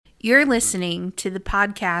You're listening to the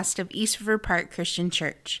podcast of East River Park Christian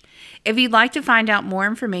Church. If you'd like to find out more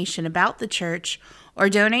information about the church or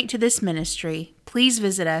donate to this ministry, please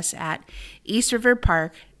visit us at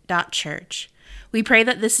eastriverpark.church. We pray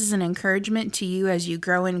that this is an encouragement to you as you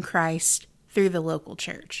grow in Christ through the local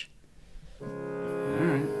church. All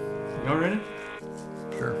right. Y'all ready?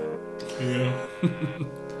 Sure. Yeah.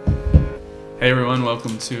 Hey everyone,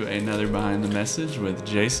 welcome to another Behind the Message with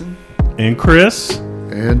Jason. And Chris.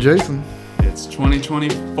 And Jason. It's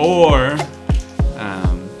 2024.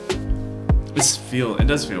 It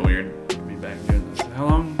does feel weird to be back doing this. How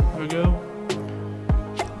long ago?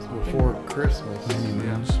 Before Christmas.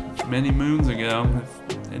 Many moons ago.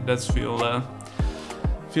 It does feel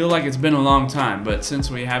like it's been a long time, but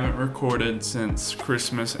since we haven't recorded since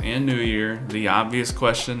Christmas and New Year, the obvious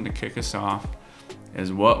question to kick us off is,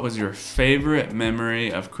 what was your favorite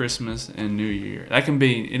memory of Christmas and New Year? That can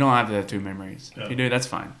be, you don't have to have two memories. Yeah. If you do, that's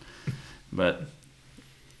fine. But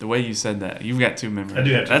the way you said that, you've got two memories. I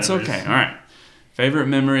do have two That's memories. okay. All right. Favorite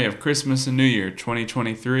memory of Christmas and New Year,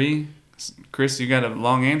 2023. Chris, you got a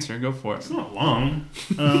long answer. Go for it. It's not long.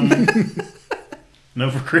 No,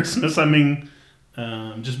 for Christmas, I mean,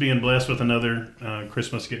 just being blessed with another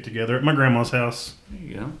Christmas get-together at my grandma's house. There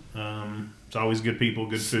you go. It's always good people,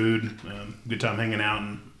 good food, good time hanging out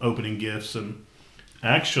and opening gifts. And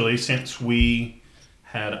actually, since we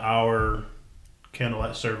had our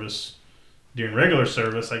candlelight service during regular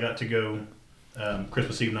service, I got to go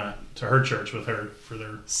Christmas Eve night to her church with her for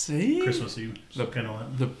their See? Christmas Eve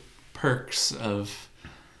candlelight. The perks of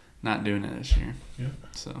not doing it this year. Yeah.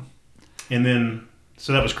 So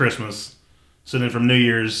that was Christmas. So then from New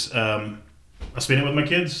Year's, I spent it with my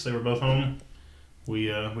kids. They were both home. We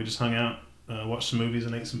just hung out, watched some movies,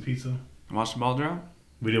 and ate some pizza. Watch the ball drop?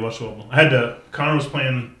 We did watch the ball. Connor was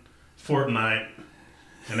playing Fortnite,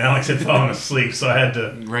 and Alex had fallen asleep, so I had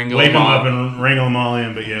to wake him up and wrangle them all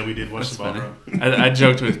in. But yeah, we did watch the ball drop. I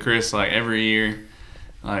joked with Chris, like, every year,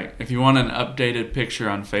 like, if you want an updated picture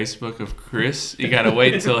on Facebook of Chris, you got to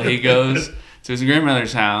wait till he goes to his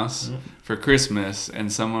grandmother's house for Christmas,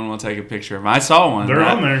 and someone will take a picture of him. I saw one. They're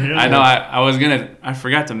on there, yeah. I know. I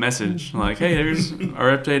forgot to message, like, hey, here's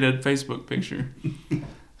our updated Facebook picture.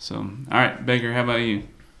 So, all right, Baker, how about you?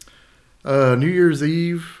 New Year's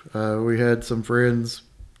Eve, we had some friends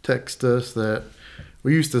text us that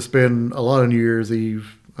we used to spend a lot of New Year's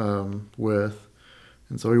Eve with.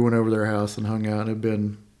 And so we went over their house and hung out. It had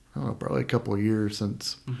been, I don't know, probably a couple of years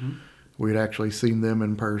since we'd actually seen them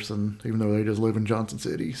in person, even though they just live in Johnson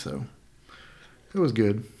City. So it was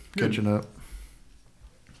good catching up.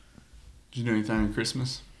 Did you do anything on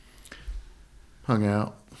Christmas? Hung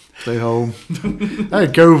out. Stayed home. I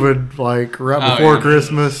had COVID like right before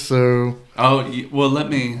Christmas, so. Oh, well, let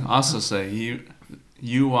me also say,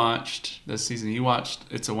 you watched this season. You watched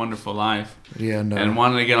It's a Wonderful Life. Yeah, no. And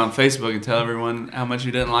wanted to get on Facebook and tell everyone how much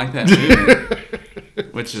you didn't like that movie,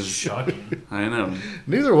 which is Shocking. I know.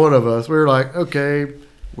 Neither one of us. We were like, okay,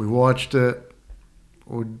 we watched it.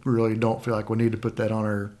 We really don't feel like we need to put that on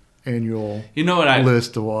our annual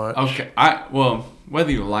list to watch. Okay,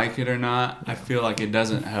 whether you like it or not, I feel like it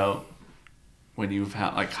doesn't help when you've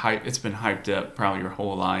had it's been hyped up probably your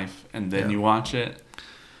whole life, and then you watch it,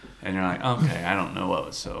 and you're like, okay, I don't know what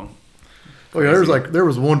was so. Oh yeah, there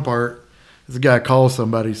was one part. This guy calls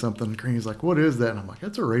somebody something, and he's like, "What is that?" And I'm like,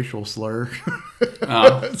 "That's a racial slur."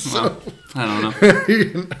 Oh, So, well, I don't know.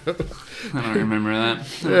 you know. I don't remember that.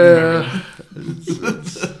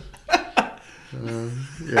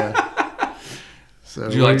 Yeah. So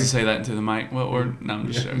Would you like to say that into the mic? What word? No, I'm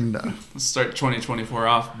just joking. No. Let's start 2024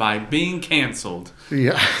 off by being canceled.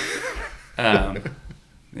 Yeah.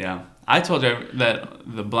 Yeah. I told you that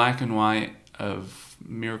the black and white of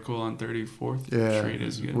Miracle on 34th Street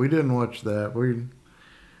is good. We didn't watch that. We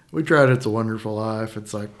tried It's a Wonderful Life.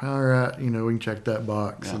 It's like, all right, we can check that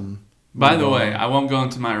box. Yeah. And by the way, I won't go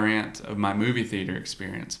into my rant of my movie theater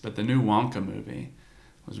experience, but the new Wonka movie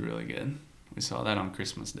was really good. We saw that on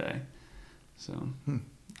Christmas Day. So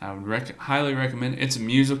I would highly recommend it. It's a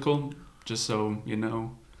musical, just so you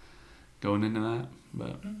know, going into that.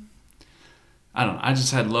 But I don't know. I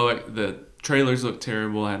just had the trailers looked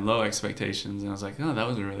terrible. I had low expectations, and I was like, oh, that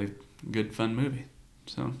was a really good, fun movie.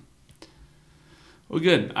 So, well,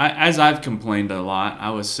 good. As I've complained a lot,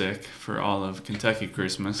 I was sick for all of Kentucky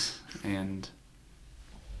Christmas, and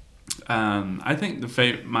I think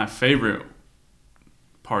my favorite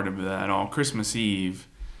part of that all, Christmas Eve,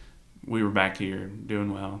 we were back here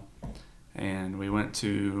doing well, and we went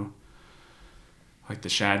to like the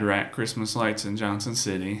Shadrach Christmas lights in Johnson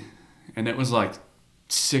City, and it was like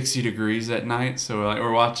 60 degrees at night, so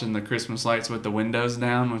we're watching the Christmas lights with the windows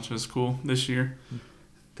down, which was cool this year.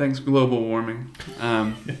 Thanks, global warming.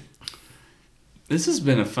 This has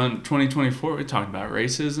been a fun 2024. We talked about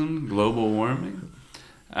racism, global warming.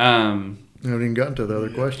 We haven't even gotten to the other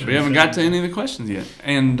questions. We haven't got to any of the questions yet.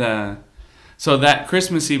 And so that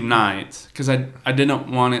Christmas Eve night, because I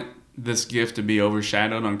didn't want this gift to be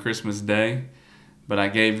overshadowed on Christmas Day, but I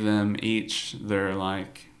gave them each their their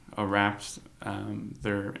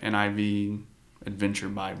NIV Adventure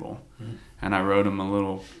Bible, and I wrote them a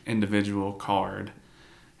little individual card,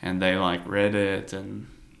 and they read it and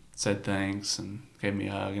said thanks and gave me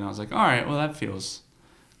a hug, and I was like, all right, well, that feels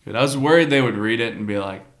good. I was worried they would read it and be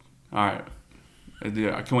like, all right,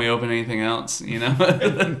 can we open anything else,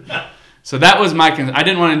 So that was my I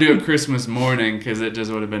didn't want to do it Christmas morning because it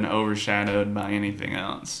just would have been overshadowed by anything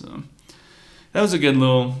else. So that was a good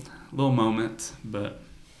little moment. But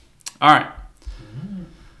all right,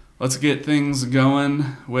 let's get things going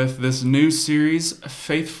with this new series,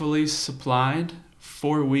 Faithfully Supplied,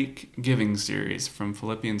 4-week giving series from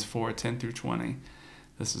Philippians 4:10 through 20.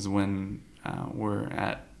 This is when we're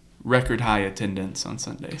at record high attendance on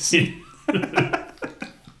Sundays. All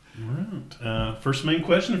right. First main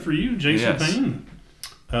question for you, Jason Yes. Payne.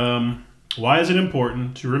 Why is it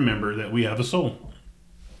important to remember that we have a soul?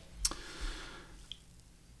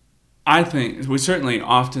 I think we certainly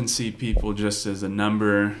often see people just as a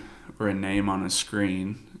number or a name on a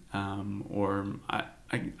screen.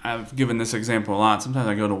 I've given this example a lot. Sometimes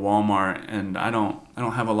I go to Walmart and I don't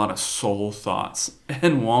have a lot of soul thoughts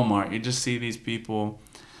in Walmart. You just see these people.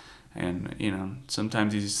 And,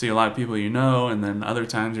 sometimes you see a lot of people and then other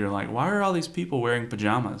times you're like, why are all these people wearing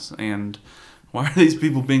pajamas? And why are these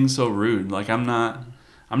people being so rude? I'm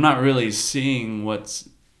not really seeing what's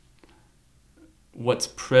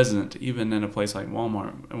present even in a place like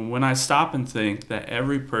Walmart. And when I stop and think that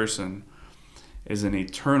every person is an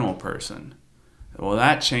eternal person, well,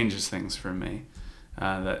 that changes things for me.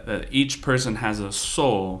 That each person has a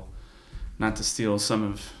soul, not to steal some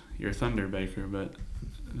of your thunder, Baker, but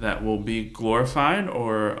that will be glorified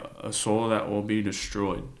or a soul that will be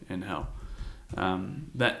destroyed in hell.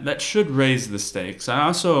 That should raise the stakes. I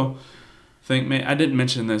also think, I didn't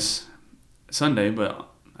mention this Sunday, but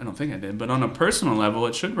I don't think I did, but on a personal level,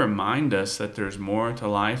 it should remind us that there's more to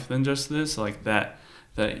life than just this, that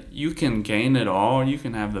you can gain it all, you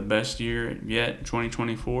can have the best year yet,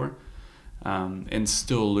 2024, and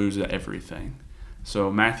still lose everything. So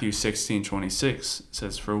Matthew 16:26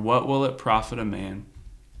 says, "For what will it profit a man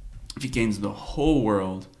if he gains the whole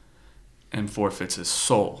world and forfeits his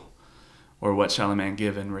soul? Or what shall a man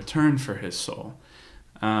give in return for his soul?"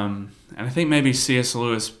 And I think maybe C.S.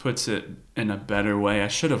 Lewis puts it in a better way. I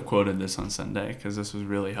should have quoted this on Sunday because this was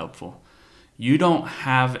really helpful. You don't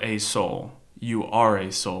have a soul. You are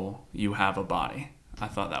a soul. You have a body. I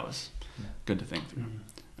thought that was good to think through.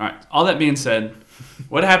 All right. All that being said,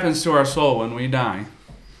 what happens to our soul when we die?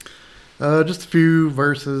 Just a few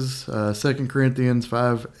verses. 2 Corinthians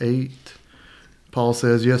 5:8. Paul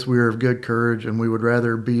says, "Yes, we are of good courage, and we would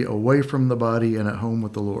rather be away from the body and at home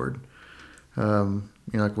with the Lord."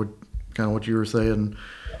 What you were saying.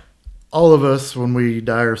 All of us, when we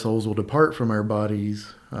die, our souls will depart from our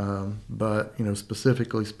bodies. But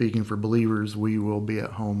specifically speaking for believers, we will be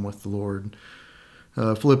at home with the Lord.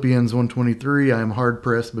 Philippians 1:23. "I am hard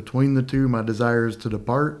pressed between the two. My desire is to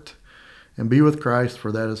depart and be with Christ,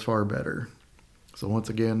 for that is far better." So once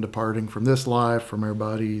again, departing from this life, from our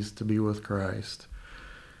bodies, to be with Christ.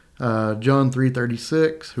 John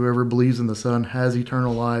 3:36, "Whoever believes in the Son has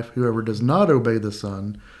eternal life. Whoever does not obey the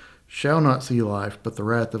Son shall not see life, but the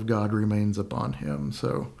wrath of God remains upon him."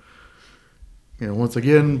 So, once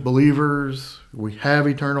again, believers, we have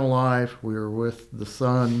eternal life. We are with the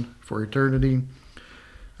Son for eternity.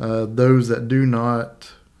 Those that do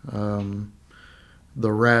not,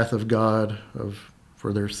 the wrath of God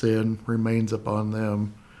for their sin remains upon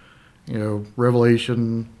them.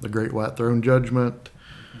 Revelation, the great white throne judgment,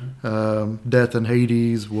 death and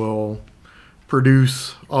Hades will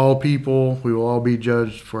produce all people. We will all be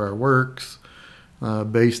judged for our works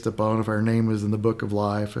based upon if our name is in the book of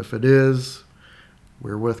life. If it is,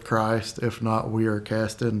 we're with Christ. If not, we are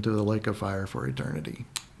cast into the lake of fire for eternity.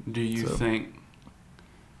 Do you think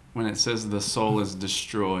when it says the soul is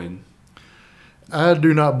destroyed? I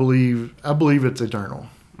do not believe. I believe it's eternal.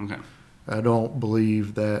 Okay. I don't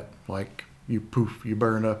believe that you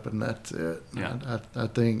burn up and that's it. Yeah. I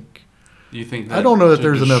think. Do you think that I don't know that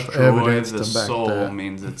there's enough destroy evidence the to back soul that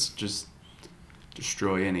means it's just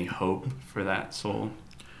destroy any hope for that soul?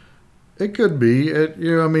 It could be.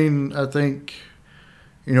 I think,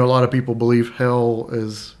 a lot of people believe hell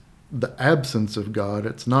is the absence of God.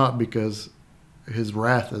 It's not, because his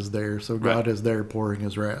wrath is there. So God is there pouring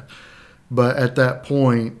his wrath. But at that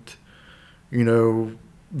point,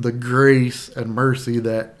 the grace and mercy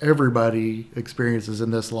that everybody experiences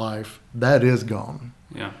in this life, that is gone.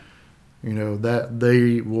 Yeah. That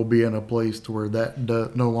they will be in a place to where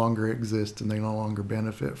that no longer exists and they no longer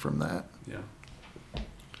benefit from that. Yeah.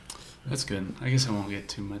 That's good. I guess I won't get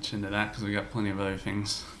too much into that because we got plenty of other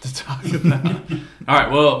things to talk about. All right.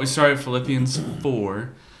 Well, we started Philippians 4,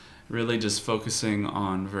 really just focusing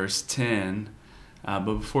on verse 10. But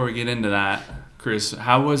before we get into that, Chris,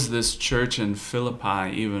 how was this church in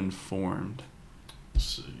Philippi even formed? Let's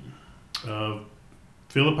see.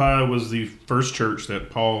 Philippi was the first church that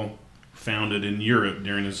Paul founded in Europe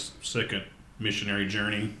during his second missionary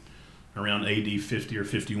journey around AD 50 or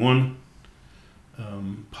 51.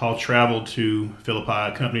 Paul traveled to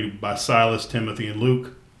Philippi accompanied by Silas, Timothy, and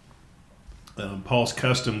Luke. Paul's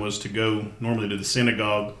custom was to go normally to the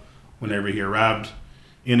synagogue whenever he arrived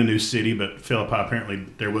in a new city, but Philippi, apparently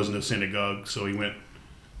there was no synagogue, so he went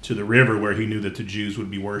to the river where he knew that the Jews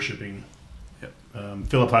would be worshiping. Yep.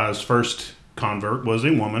 Philippi's first convert was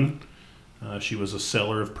a woman. She was a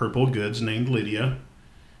seller of purple goods named Lydia.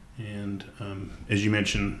 And as you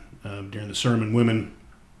mentioned during the sermon, women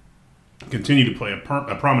continue to play a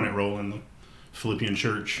prominent role in the Philippian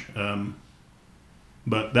church.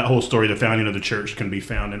 But that whole story, the founding of the church, can be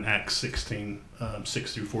found in Acts 16,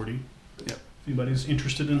 6 through 40. Yep. If anybody's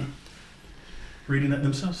interested in reading that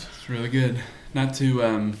themselves. It's really good. Not to,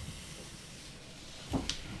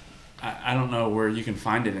 I don't know where you can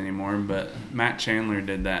find it anymore, but Matt Chandler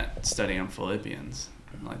did that study on Philippians,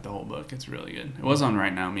 like the whole book. It's really good. It was on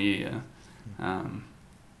Right Now Media,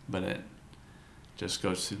 but it just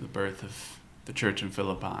goes through the birth of the church in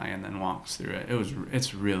Philippi and then walks through it.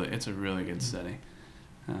 It's a really good study.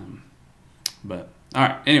 But all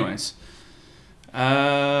right, anyways,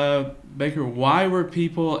 Baker, why was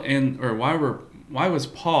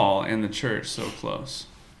Paul and the church so close?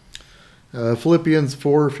 Philippians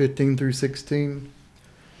 4:15 through 16.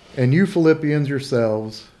 And you Philippians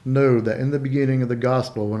yourselves know that in the beginning of the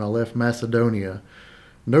gospel, when I left Macedonia,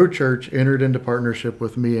 no church entered into partnership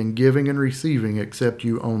with me in giving and receiving except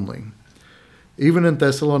you only. Even in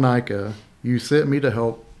Thessalonica, you sent me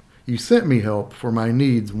help for my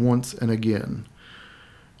needs once and again.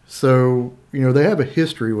 So, they have a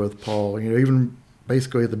history with Paul. Even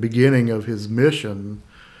basically at the beginning of his mission,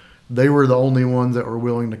 they were the only ones that were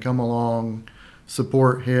willing to come along,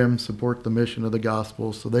 support him, support the mission of the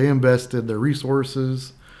gospel. So they invested their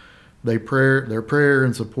resources, their prayer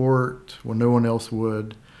and support when no one else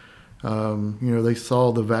would. They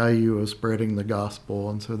saw the value of spreading the gospel,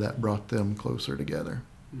 and so that brought them closer together.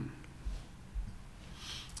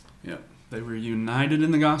 Yep, they were united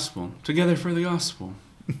in the gospel, together for the gospel.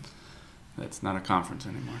 That's not a conference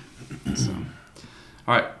anymore. So,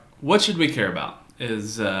 all right, what should we care about?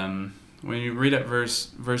 Is when you read at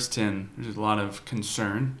verse 10, there's a lot of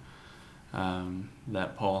concern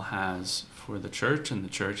that Paul has for the church and the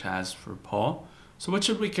church has for Paul. So what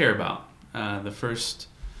should we care about? The first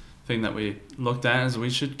thing that we looked at is we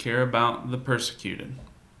should care about the persecuted.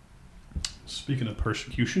 Speaking of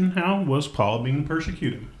persecution, how was Paul being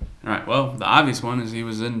persecuted? All right, well, the obvious one is he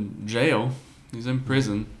was in jail. He's in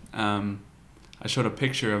prison. I showed a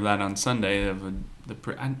picture of that on Sunday of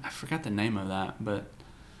I forgot the name of that, but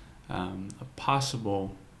a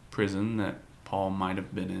possible prison that Paul might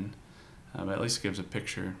have been in. But at least gives a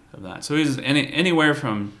picture of that. So he's anywhere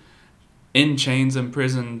from in chains in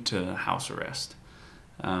prison to house arrest.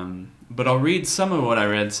 But I'll read some of what I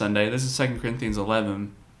read Sunday. This is 2 Corinthians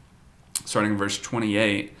 11, starting in verse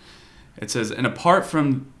 28. It says, "And apart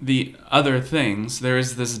from the other things, there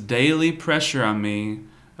is this daily pressure on me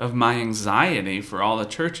of my anxiety for all the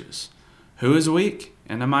churches. Who is weak,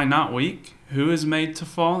 and am I not weak? Who is made to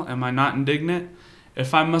fall, am I not indignant?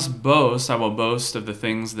 If I must boast, I will boast of the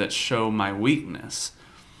things that show my weakness.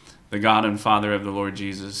 The God and Father of the Lord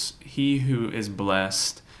Jesus, he who is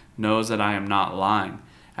blessed, knows that I am not lying.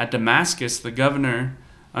 At Damascus, the governor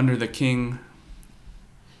under the king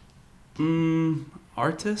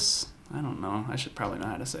Artis? I don't know. I should probably know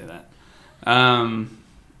how to say that.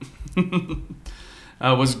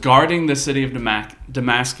 Was guarding the city of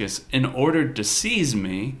Damascus and ordered to seize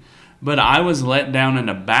me, but I was let down in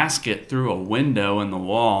a basket through a window in the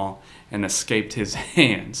wall and escaped his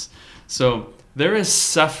hands." So there is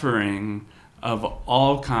suffering of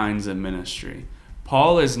all kinds in ministry.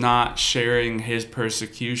 Paul is not sharing his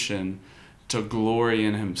persecution to glory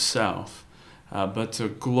in himself, but to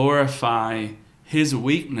glorify his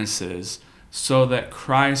weaknesses so that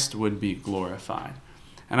Christ would be glorified.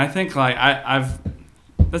 And I think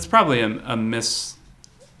that's probably a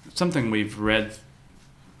something we've read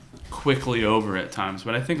quickly over at times.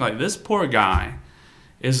 But I think like this poor guy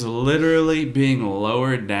is literally being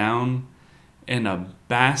lowered down in a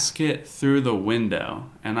basket through the window.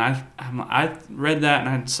 And I read that and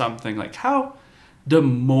I had something like, how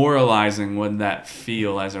demoralizing would that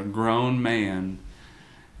feel as a grown man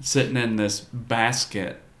sitting in this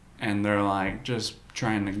basket and they're like just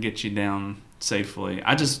trying to get you down safely.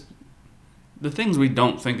 The things we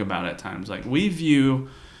don't think about at times, like we view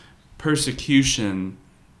persecution,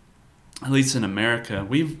 at least in America,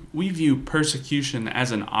 we view persecution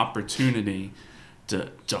as an opportunity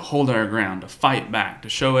to hold our ground, to fight back, to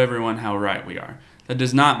show everyone how right we are. That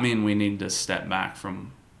does not mean we need to step back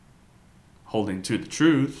from holding to the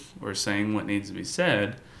truth or saying what needs to be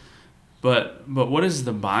said. But what does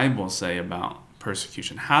the Bible say about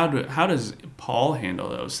persecution? How does Paul handle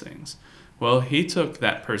those things? Well, he took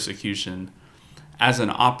that persecution as an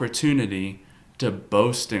opportunity to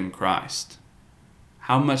boast in Christ.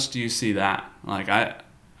 How much do you see that? Like I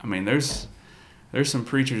mean, there's some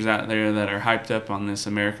preachers out there that are hyped up on this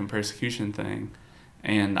American persecution thing,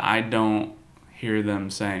 and I don't hear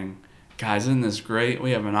them saying, guys, isn't this great?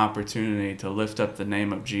 We have an opportunity to lift up the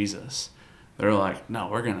name of Jesus. They're like, no,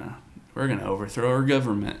 we're gonna overthrow our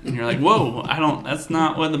government. And you're like, whoa, that's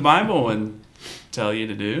not what the Bible would tell you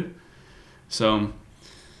to do. So,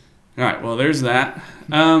 all right, well, there's that.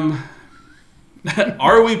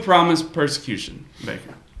 Are we promised persecution,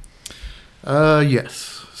 Baker?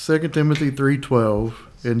 Yes. 2 Timothy 3:12.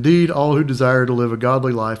 Indeed, all who desire to live a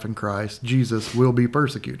godly life in Christ Jesus will be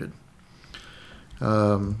persecuted.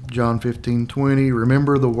 John 15:20.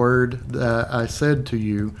 Remember the word that I said to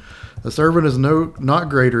you, a servant is not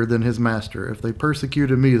greater than his master. If they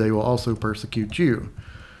persecuted me, they will also persecute you.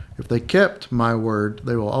 If they kept my word,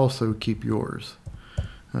 they will also keep yours.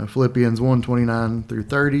 Philippians 1:29 through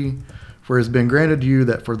 30. For it has been granted to you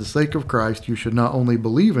that for the sake of Christ you should not only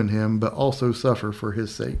believe in him, but also suffer for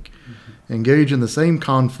his sake. Mm-hmm. Engage in the same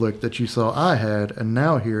conflict that you saw I had, and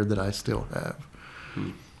now hear that I still have.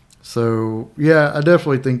 Mm-hmm. So, yeah, I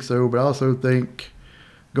definitely think so. But I also think,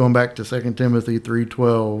 going back to 2 Timothy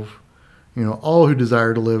 3:12, all who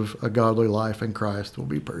desire to live a godly life in Christ will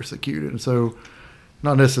be persecuted. And so,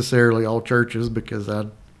 not necessarily all churches, because I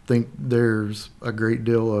think there's a great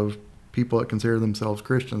deal of people that consider themselves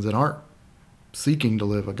Christians that aren't seeking to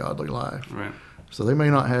live a godly life. Right. So they may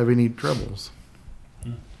not have any troubles.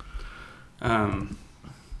 Yeah,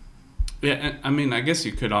 I mean, I guess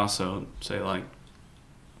you could also say, like,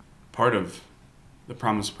 part of the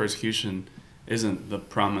promise of persecution isn't the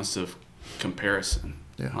promise of comparison.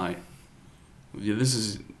 Yeah. Like, this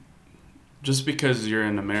is just because you're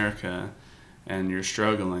in America and you're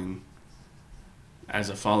struggling as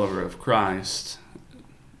a follower of Christ,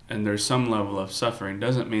 and there's some level of suffering,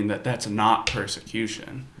 doesn't mean that that's not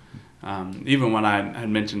persecution. Even what I had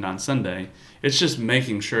mentioned on Sunday, it's just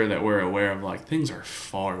making sure that we're aware of, like, things are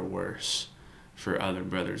far worse for other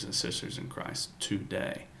brothers and sisters in Christ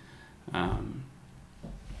today.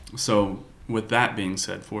 So with that being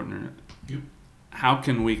said, Fortner, how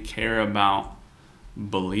can we care about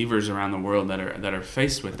believers around the world that are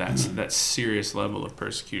faced with that serious level of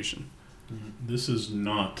persecution? This is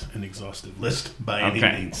not an exhaustive list by any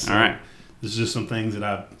means. So all right. This is just some things that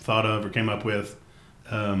I've thought of or came up with.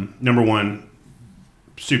 Number one,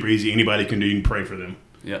 super easy. Anybody can do. You can pray for them.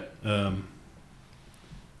 Yep.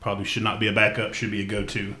 Probably should not be a backup. Should be a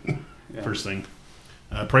go-to. Yeah. First thing.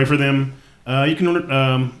 Pray for them. You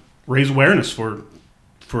can raise awareness for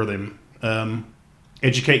them.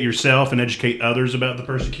 Educate yourself and educate others about the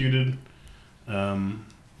persecuted.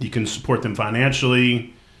 You can support them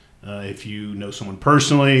financially. If you know someone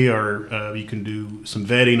personally, or you can do some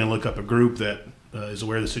vetting and look up a group that is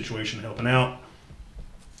aware of the situation and helping out.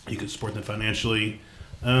 You can support them financially.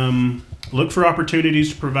 Look for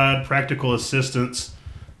opportunities to provide practical assistance,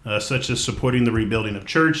 such as supporting the rebuilding of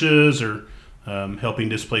churches or helping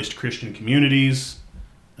displaced Christian communities.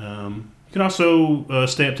 You can also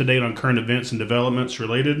stay up to date on current events and developments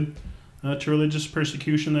related to religious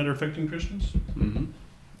persecution that are affecting Christians. Mm-hmm.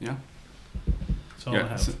 Yeah. That's all I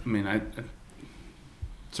have. I mean, I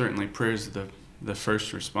certainly prayer's the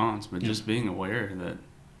first response, but just being aware that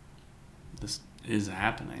this is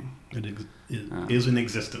happening. It is in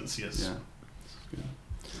existence, yes. Yeah. Good.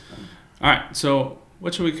 All right, so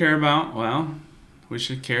what should we care about? Well, we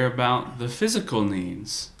should care about the physical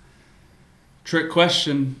needs. Trick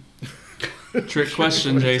question,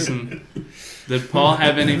 Jason. Did Paul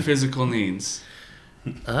have any physical needs?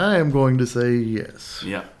 I am going to say yes.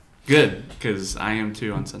 Yeah. Good, because I am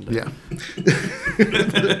too on Sunday. Yeah.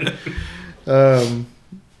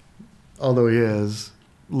 Although he has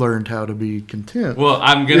learned how to be content. Well,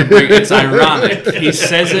 I'm going to bring it's ironic. He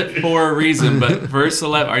says it for a reason, but verse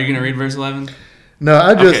 11, are you going to read verse 11? No,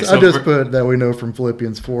 I just put that we know from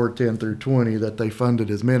Philippians 4:10 through 20 that they funded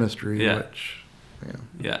his ministry. Yeah. Which,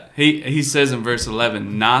 Yeah. He says in verse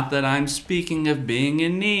 11, not that I'm speaking of being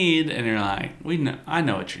in need. And you're like, I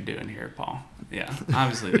know what you're doing here, Paul. Yeah,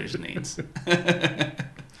 obviously there's needs.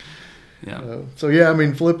 Yeah.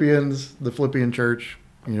 The Philippian church,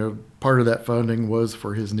 part of that funding was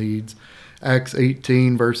for his needs. Acts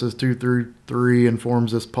 18 verses 2 through 3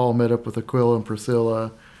 informs us Paul met up with Aquila and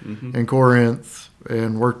Priscilla in Corinth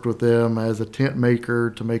and worked with them as a tent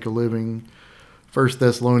maker to make a living. 1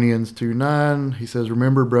 Thessalonians 2:9, he says,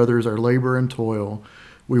 remember, brothers, our labor and toil.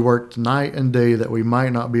 We worked night and day that we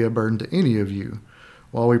might not be a burden to any of you,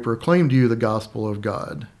 while we proclaimed to you the gospel of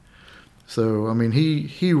God. So,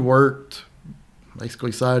 he worked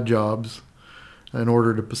basically side jobs in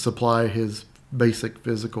order to supply his basic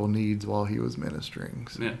physical needs while he was ministering.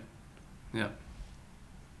 So. Yeah.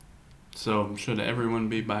 So, should everyone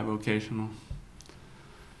be bivocational?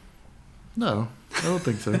 No, I don't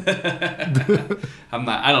think so.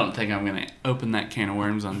 I don't think I'm going to open that can of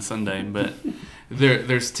worms on Sunday, but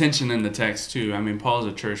there's tension in the text too. Paul's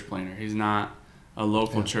a church planner. He's not a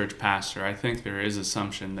local church pastor. I think there is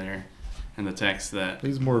assumption there in the text that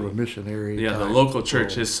he's more of a missionary. Yeah, the local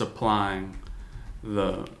church is supplying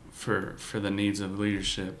for the needs of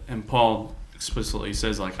leadership. And Paul explicitly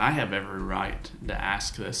says, I have every right to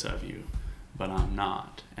ask this of you, but I'm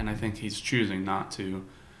not. And I think he's choosing not to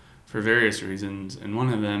for various reasons, and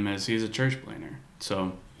one of them is he's a church planner.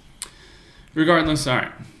 So, regardless, all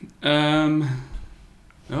right. All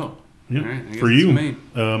right. I guess For you,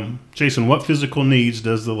 Jason, what physical needs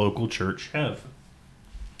does the local church have?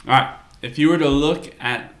 All right. If you were to look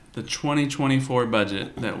at the 2024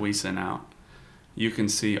 budget that we sent out, you can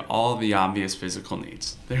see all the obvious physical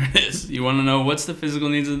needs. There it is. You want to know what's the physical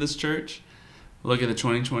needs of this church? Look at the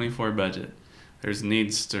 2024 budget. There's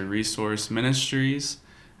needs to resource ministries,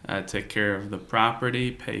 take care of the property,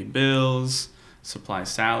 pay bills, supply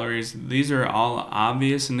salaries. These are all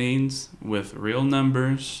obvious needs with real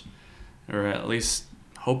numbers, or at least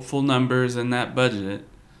hopeful numbers in that budget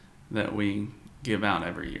that we give out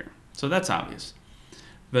every year. So that's obvious.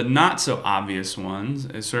 The not so obvious ones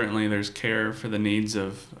is certainly there's care for the needs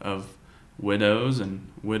of widows and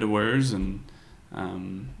widowers, and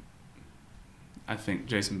I think,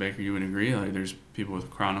 Jason Baker, you would agree, there's people with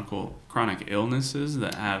chronic illnesses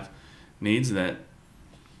that have needs that,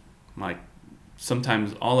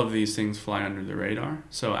 sometimes all of these things fly under the radar.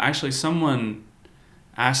 So actually someone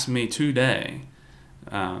asked me today,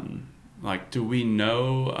 does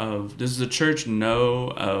the church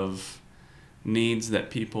know of needs that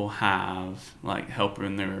people have, like help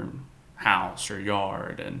in their house or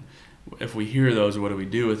yard? And if we hear those, what do we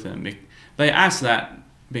do with them? They ask that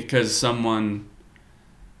because someone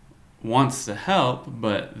wants to help,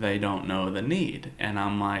 but they don't know the need. And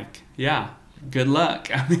I'm like, yeah, good luck.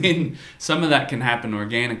 Some of that can happen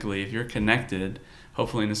organically if you're connected,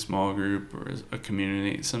 hopefully in a small group or a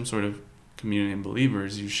community, some sort of community of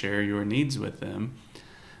believers, you share your needs with them.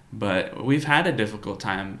 But we've had a difficult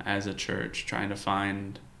time as a church trying to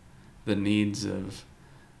find the needs of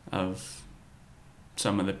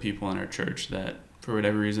some of the people in our church that, for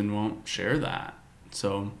whatever reason, won't share that.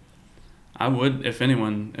 So I would, if any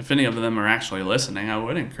of them are actually listening, I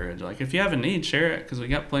would encourage, if you have a need, share it, because we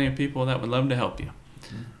got plenty of people that would love to help you.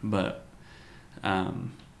 Mm-hmm. But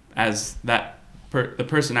as the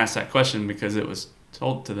person asked that question because it was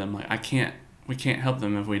told to them, we can't help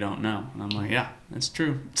them if we don't know. And I'm like, yeah, that's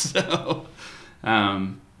true. So,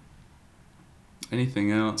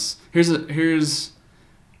 anything else? Here's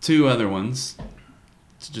two other ones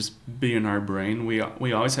to just be in our brain. We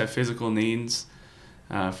always have physical needs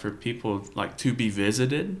for people to be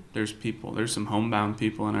visited. There's some homebound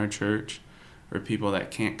people in our church, or people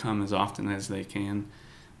that can't come as often as they can.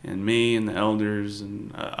 And me and the elders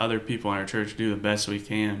and other people in our church do the best we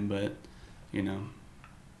can, but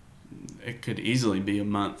it could easily be a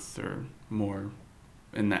month or more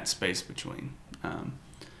in that space between.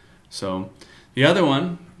 So the other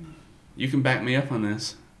one, you can back me up on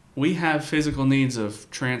this. We have physical needs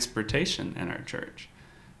of transportation in our church.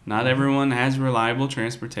 Not everyone has reliable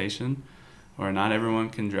transportation, or not everyone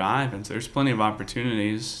can drive, and so there's plenty of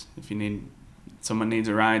opportunities. If someone needs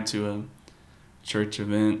a ride to a church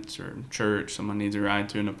event or church, someone needs a ride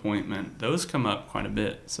to an appointment, those come up quite a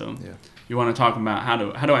bit. So you want to talk about how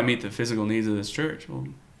do I meet the physical needs of this church? Well,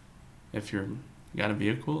 if you got a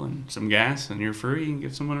vehicle and some gas and you're free, you can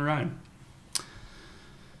give someone a ride.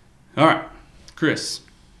 All right, Chris,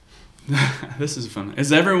 This is fun.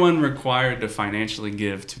 Is everyone required to financially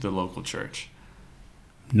give to the local church?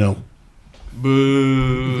 No.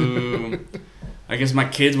 Boo. I guess my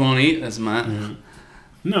kids won't eat as much.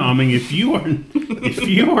 No, I mean if you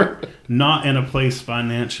are not in a place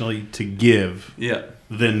financially to give, Yeah.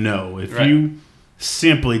 then no. If Right. you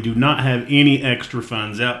simply do not have any extra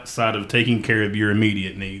funds outside of taking care of your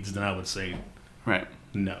immediate needs, then I would say Right.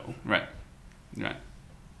 no. Right. Right.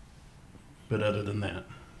 But other than that,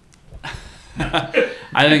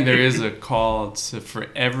 I think there is a call for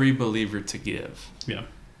every believer to give. yeah.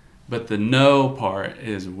 But the no part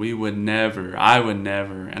is I would never,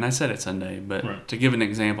 and I said it Sunday, but Right. to give an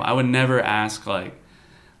example, I would never ask, like,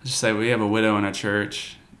 let's just say we have a widow in a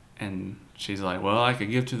church, and she's like, well, I could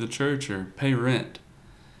give to the church or pay rent.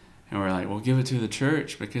 And we're like, well, give it to the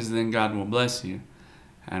church because then God will bless you.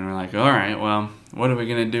 And we're like, all right, well, what are we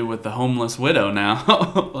going to do with the homeless widow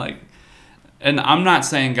now? Like, and I'm not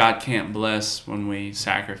saying God can't bless when we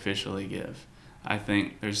sacrificially give. I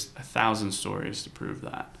think there's 1,000 stories to prove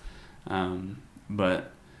that.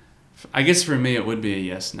 But I guess for me, it would be a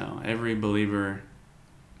yes, no. Every believer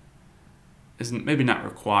isn't maybe not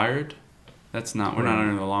required. We're not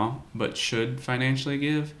under the law, but should financially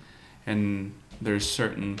give. And there's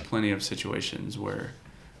plenty of situations where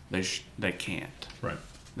they can't. Right.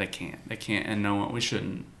 They can't, and no one. We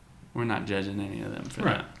shouldn't. We're not judging any of them for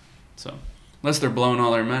Right. that. So, unless they're blowing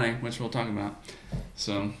all their money, which we'll talk about.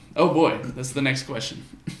 So, oh boy, that's the next question.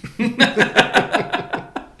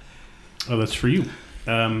 Oh, that's for you.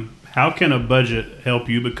 How can a budget help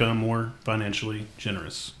you become more financially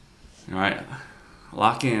generous? All right,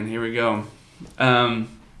 lock in. Here we go.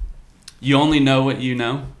 You only know what you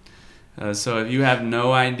know. So if you have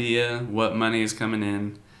no idea what money is coming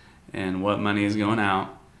in and what money is going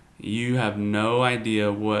out, you have no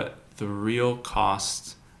idea what the real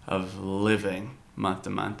cost of living month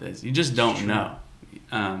to month is. You just don't know.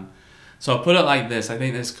 So I'll put it like this. I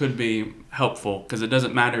think this could be helpful because it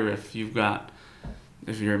doesn't matter if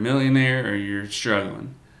you're a millionaire or you're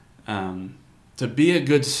struggling. To be a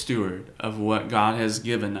good steward of what God has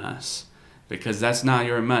given us, because that's not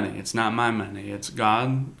your money. It's not my money. It's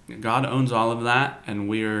God. God owns all of that, and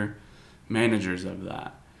we're managers of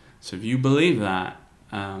that. So if you believe that,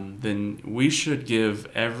 then we should give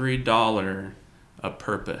every dollar a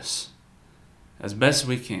purpose as best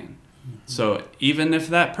we can. So even if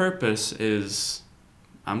that purpose is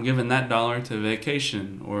I'm giving that dollar to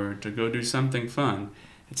vacation or to go do something fun,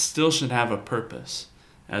 it still should have a purpose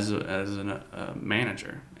as a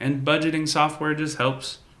manager. And budgeting software just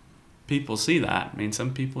helps people see that. I mean,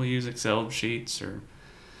 some people use Excel sheets or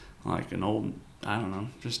like an old, I don't know,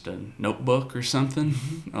 just a notebook or something.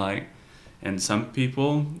 And some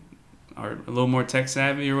people are a little more tech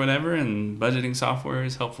savvy or whatever, and budgeting software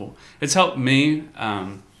is helpful. It's helped me.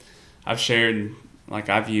 I've shared,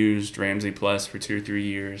 I've used Ramsey Plus for 2 or 3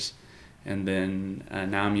 years, and then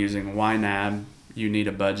now I'm using YNAB. You need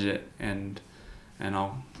a budget, and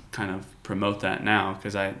I'll kind of promote that now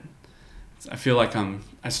because I feel like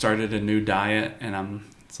I started a new diet, and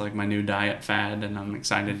it's like my new diet fad, and I'm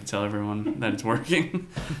excited to tell everyone that it's working.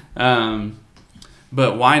 But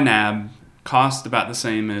YNAB costs about the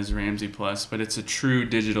same as Ramsey Plus, but it's a true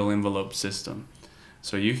digital envelope system.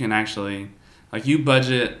 So you can actually, you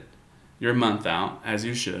budget your month out as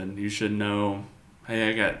you should. You should know, hey,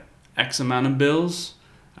 I got X amount of bills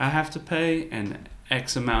I have to pay and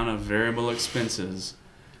X amount of variable expenses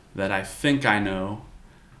that I think I know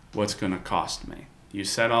what's going to cost me. You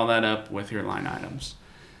set all that up with your line items.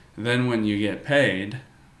 Then when you get paid,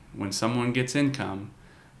 when someone gets income,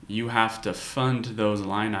 you have to fund those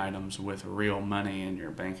line items with real money in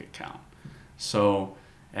your bank account. So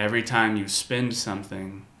every time you spend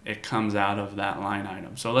something, it comes out of that line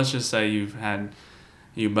item. So let's just say you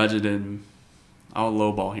budgeted, I'll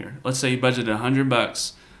lowball here. Let's say you budgeted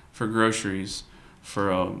 $100 for groceries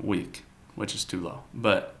for a week, which is too low,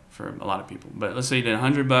 but for a lot of people. But let's say you did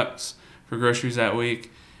 $100 for groceries that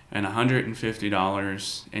week and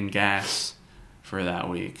 $150 in gas for that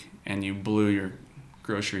week, and you blew your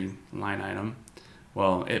grocery line item.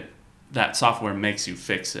 Well, that software makes you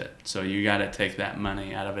fix it. So you got to take that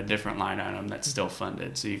money out of a different line item that's still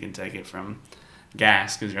funded. So you can take it from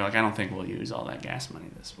gas because you're like, I don't think we'll use all that gas money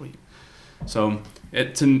this week. So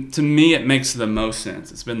to me, it makes the most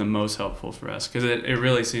sense. It's been the most helpful for us because it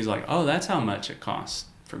really sees oh, that's how much it costs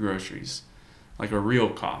for groceries, like a real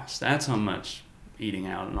cost. That's how much eating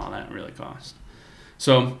out and all that really costs.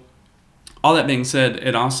 So all that being said,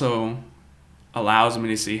 it also allows me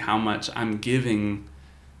to see how much I'm giving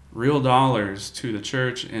real dollars to the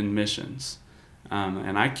church in missions.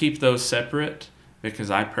 And I keep those separate because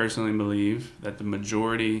I personally believe that the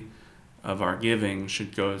majority of our giving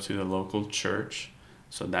should go to the local church.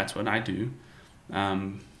 So that's what I do.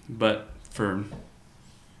 But for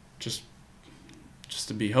just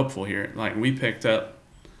to be helpful here, like we picked up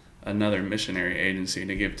another missionary agency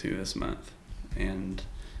to give to this month, and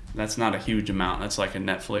that's not a huge amount. That's like a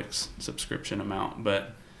Netflix subscription amount.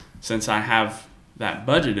 But since I have that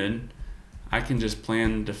budgeted, I can just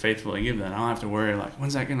plan to faithfully give that. I don't have to worry like,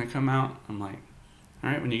 when's that going to come out? I'm like, all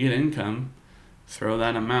right, when you get income, throw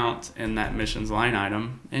that amount in that missions line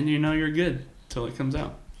item, and you know you're good till it comes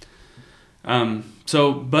out.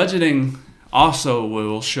 So budgeting also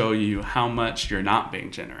will show you how much you're not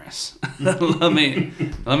being generous. let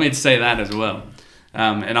me say that as well.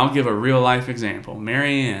 And I'll give a real life example.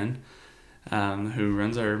 Mary Ann, who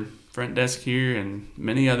runs our front desk here and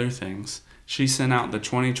many other things, she sent out the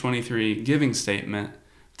 2023 giving statement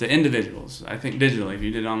to individuals, I think digitally, if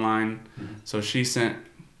you did it online. Mm-hmm. So she sent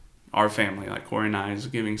our family, like Corey and I's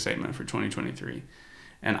giving statement for 2023.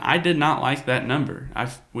 And I did not like that number.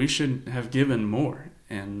 We should have given more.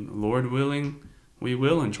 And Lord willing, we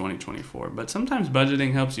will in 2024. But sometimes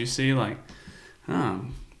budgeting helps you see like,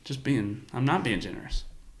 I'm not being generous.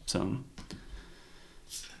 So, all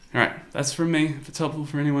right, that's for me. If it's helpful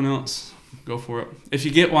for anyone else, go for it. If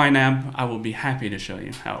you get YNAB, I will be happy to show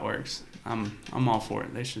you how it works. I'm all for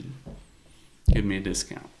it. They should give me a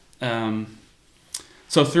discount.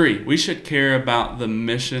 So 3, we should care about the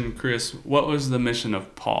mission. Chris, what was the mission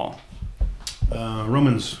of Paul?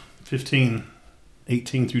 Romans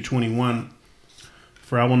 15:18 through 21.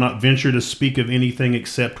 For I will not venture to speak of anything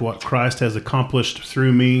except what Christ has accomplished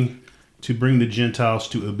through me to bring the Gentiles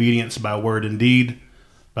to obedience by word and deed,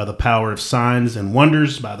 by the power of signs and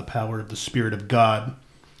wonders, by the power of the Spirit of God,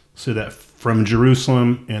 so that from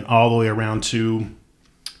Jerusalem and all the way around to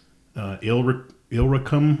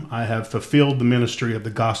Illyricum, I have fulfilled the ministry of the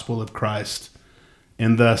gospel of Christ,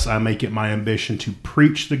 and thus I make it my ambition to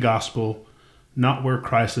preach the gospel, not where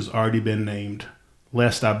Christ has already been named,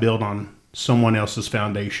 lest I build on someone else's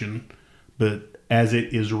foundation, but as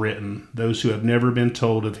it is written, those who have never been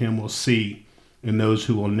told of him will see, and those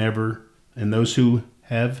who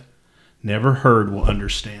have never heard will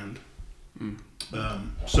understand.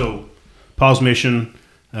 So Paul's mission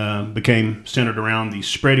became centered around the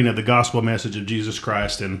spreading of the gospel message of Jesus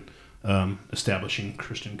Christ and establishing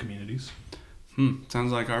Christian communities.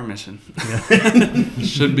 Sounds like our mission. Yeah.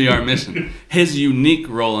 Should be our mission. His unique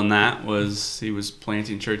role in that was he was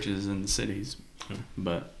planting churches in the cities,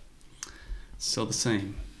 but still the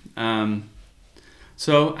same.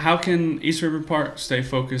 So how can East River Park stay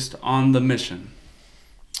focused on the mission?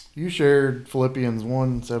 You shared Philippians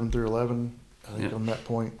 1:7-11, I think, on that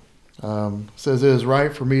point. Says, it is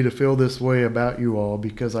right for me to feel this way about you all,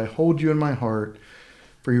 because I hold you in my heart,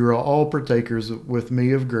 for you are all partakers with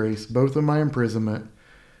me of grace, both in my imprisonment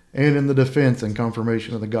and in the defense and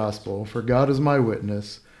confirmation of the gospel. For God is my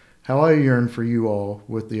witness, how I yearn for you all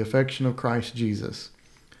with the affection of Christ Jesus.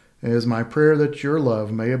 It is my prayer that your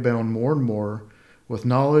love may abound more and more with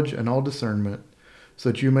knowledge and all discernment,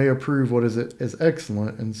 so that you may approve what is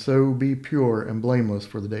excellent, and so be pure and blameless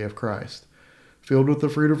for the day of Christ, filled with the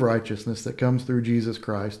fruit of righteousness that comes through Jesus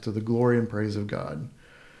Christ to the glory and praise of God.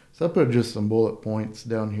 So I put just some bullet points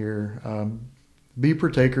down here. Be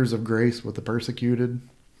partakers of grace with the persecuted.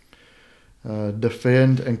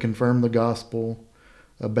 Defend and confirm the gospel.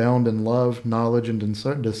 Abound in love, knowledge, and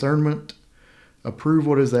discernment. Approve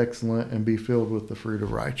what is excellent, and be filled with the fruit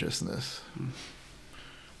of righteousness.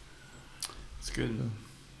 It's good.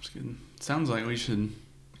 It's good. Sounds like we should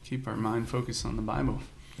keep our mind focused on the Bible.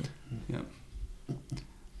 Yep.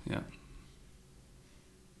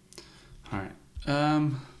 All right.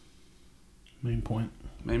 Main point.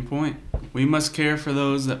 We must care for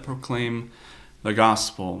those that proclaim the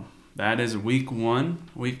gospel. That is week 1.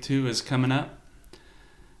 Week 2 is coming up.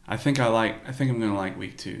 I think I'm going to like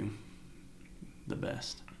week 2 the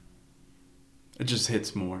best. It just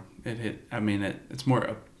hits more. It's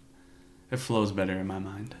more. It flows better in my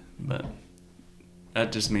mind. But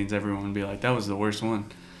that just means everyone will be like, that was the worst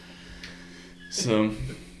one. So,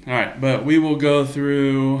 all right. But we will go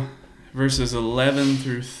through verses 11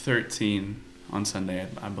 through 13 on Sunday,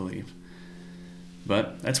 I believe.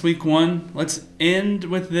 But that's week 1. Let's end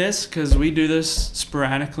with this, because we do this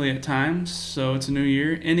sporadically at times, so it's a new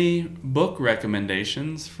year. Any book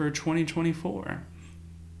recommendations for 2024?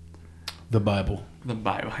 The Bible. The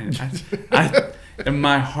Bible. I in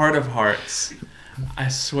my heart of hearts, I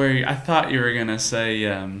swear, I thought you were going to say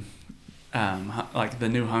like the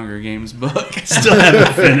new Hunger Games book. Still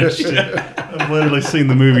haven't finished it. I've literally seen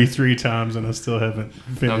the movie 3 times and I still haven't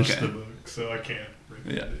finished the book, so I can't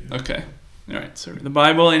recommend it. Okay. All right, so the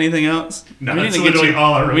Bible. Anything else? No, we that's need to literally get you,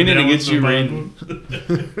 all I wrote we need to down get was you the reading.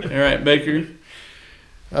 All right, Baker.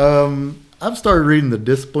 I've started reading The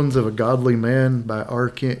Disciplines of a Godly Man by R.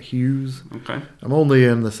 Kent Hughes. Okay. I'm only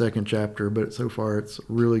in the second chapter, but so far it's a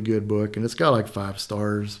really good book, and it's got like 5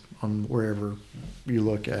 stars on wherever you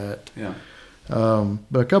look at. Yeah.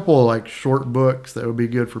 But a couple of like short books that would be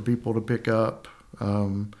good for people to pick up.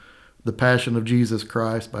 The Passion of Jesus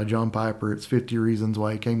Christ by John Piper. It's 50 Reasons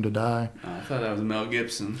Why He Came to Die. Oh, I thought that was Mel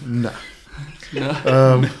Gibson. No.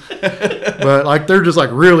 No. But like they're just like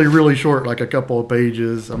really, really short, like a couple of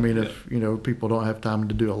pages. I mean, if people don't have time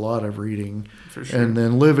to do a lot of reading. For sure. And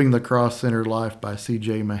then Living the Cross-Centered Life by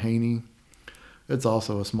C.J. Mahaney. It's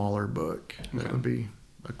also a smaller book. That Okay. would be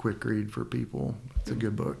a quick read for people. It's a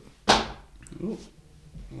good book. Ooh,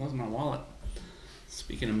 lost my wallet.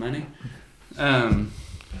 Speaking of money,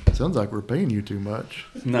 Sounds like we're paying you too much.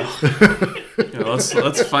 no. Yeah,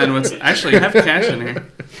 let's find what's actually. I have cash in here.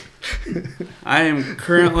 I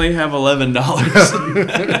currently have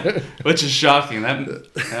 $11, which is shocking.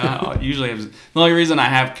 That usually the only reason I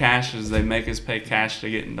have cash is they make us pay cash to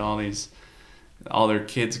get into all their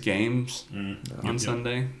kids' games on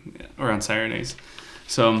Sunday or on Saturdays.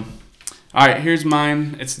 So, all right, here's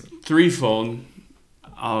mine. It's threefold.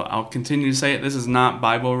 I'll continue to say it. This is not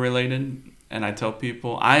Bible related, and I tell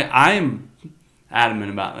people I am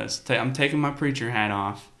adamant about this. I'm taking my preacher hat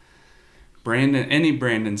off. Any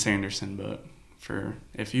Brandon Sanderson book, for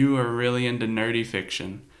if you are really into nerdy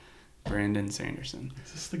fiction, Brandon Sanderson.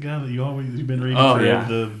 Is this the guy that you've been reading? Oh, for yeah.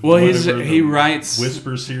 The, Well, whatever, he the wriss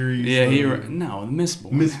Whisper series. Yeah, no, the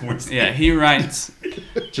Mistborn. Mistborn. Yeah, he writes.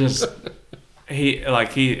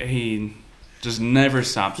 He just never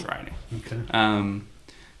stops writing. Okay.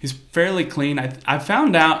 He's fairly clean. I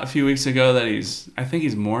found out a few weeks ago that I think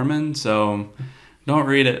he's Mormon, so don't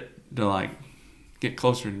read it to like get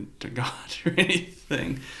closer to God or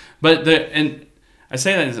anything. But and I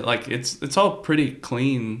say that as like it's all pretty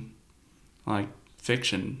clean, like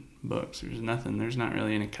fiction books. There's not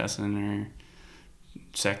really any cussing or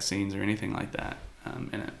sex scenes or anything like that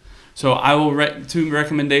in it. So I will two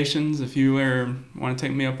recommendations if you ever want to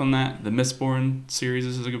take me up on that. The Mistborn series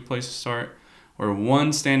is a good place to start. Or one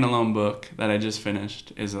standalone book that I just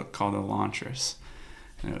finished is called Elantris,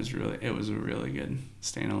 and it was a really good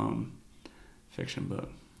standalone fiction book.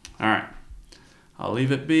 All right, I'll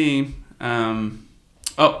leave it be.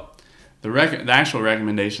 The actual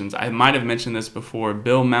recommendations. I might have mentioned this before.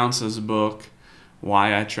 Bill Mounce's book,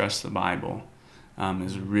 Why I Trust the Bible,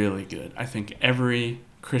 is really good. I think every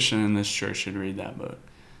Christian in this church should read that book,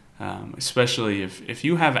 especially if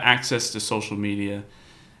you have access to social media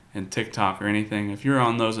and TikTok or anything. If you're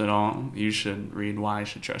on those at all, you should read Why I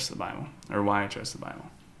Should Trust the Bible, or Why I Trust the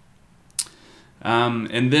Bible.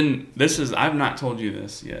 And then I've not told you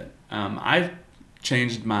this yet. I've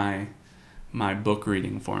changed my book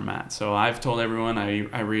reading format. So I've told everyone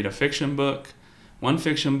I read one fiction book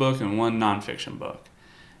and one nonfiction book.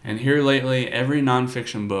 And here lately, every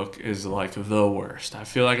nonfiction book is like the worst. I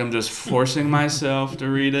feel like I'm just forcing myself to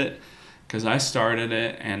read it because I started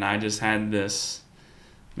it and I just had this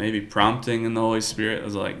maybe prompting in the Holy Spirit. It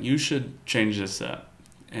was like, you should change this up.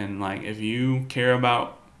 And like, if you care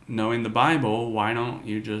about knowing the Bible, why don't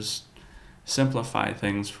you just simplify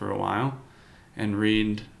things for a while and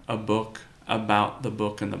read a book about the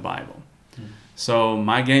book in the Bible? So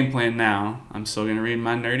my game plan now, I'm still going to read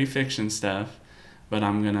my nerdy fiction stuff, but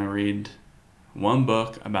I'm going to read one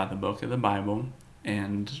book about the book of the Bible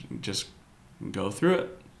and just go through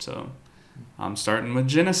it. So I'm starting with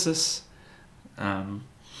Genesis.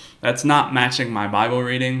 That's not matching my Bible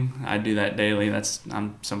reading. I do that daily.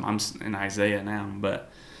 I'm in Isaiah now,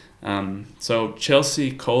 but so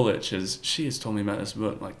Chelsea Colich she has told me about this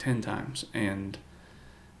book like 10 times, and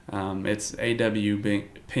it's A.W.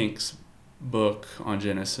 Pink's book on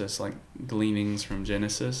Genesis, like Gleanings from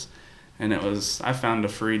Genesis, and I found a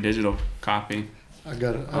free digital copy. I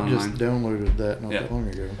got it. I just downloaded that not that long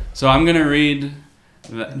ago. So I'm gonna read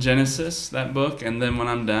Genesis, that book, and then when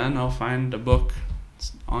I'm done, I'll find a book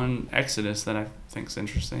on Exodus that I think's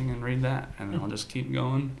interesting and read that, and I'll just keep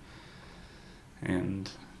going, and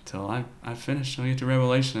until I finish, I'll get to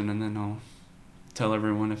Revelation, and then I'll tell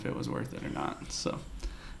everyone if it was worth it or not. So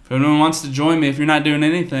if anyone wants to join me, if you're not doing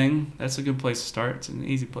anything, that's a good place to start. It's an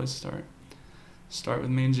easy place to start. Start with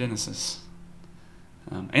me in Genesis,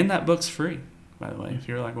 and that book's free, by the way. If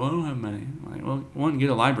you're like, well, I don't have money, like, well, one, get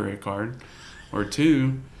a library card, or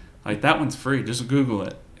two, like that one's free. Just Google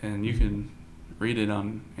it, and you can read it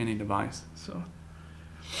on any device. So,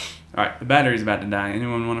 all right, the battery's about to die.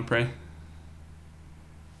 Anyone want to pray?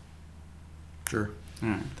 Sure. All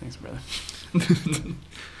right, thanks, brother.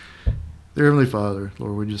 Dear Heavenly Father,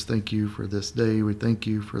 Lord, we just thank you for this day. We thank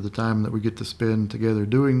you for the time that we get to spend together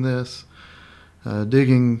doing this,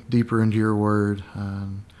 digging deeper into your word.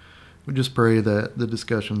 We just pray that the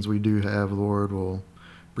discussions we do have, Lord, will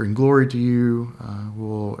bring glory to you,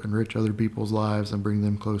 will enrich other people's lives and bring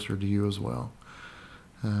them closer to you as well.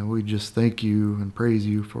 We just thank you and praise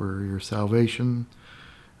you for your salvation,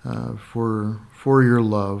 for your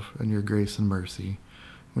love and your grace and mercy.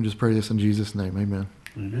 We just pray this in Jesus' name. Amen.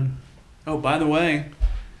 Amen. Oh, by the way,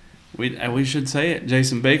 we should say it.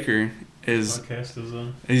 Jason Baker is Podcast is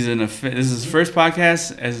this is his first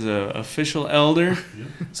podcast as an official elder. Yep.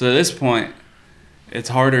 So at this point, it's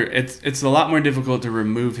harder. It's a lot more difficult to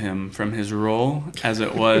remove him from his role as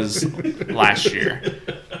it was last year.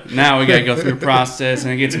 Now we got to go through a process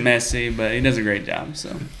and it gets messy, but he does a great job.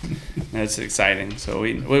 So that's exciting. So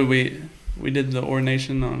we did the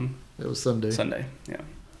ordination on It was Sunday. Sunday. Yeah.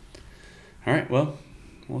 All right. Well,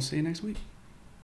 we'll see you next week.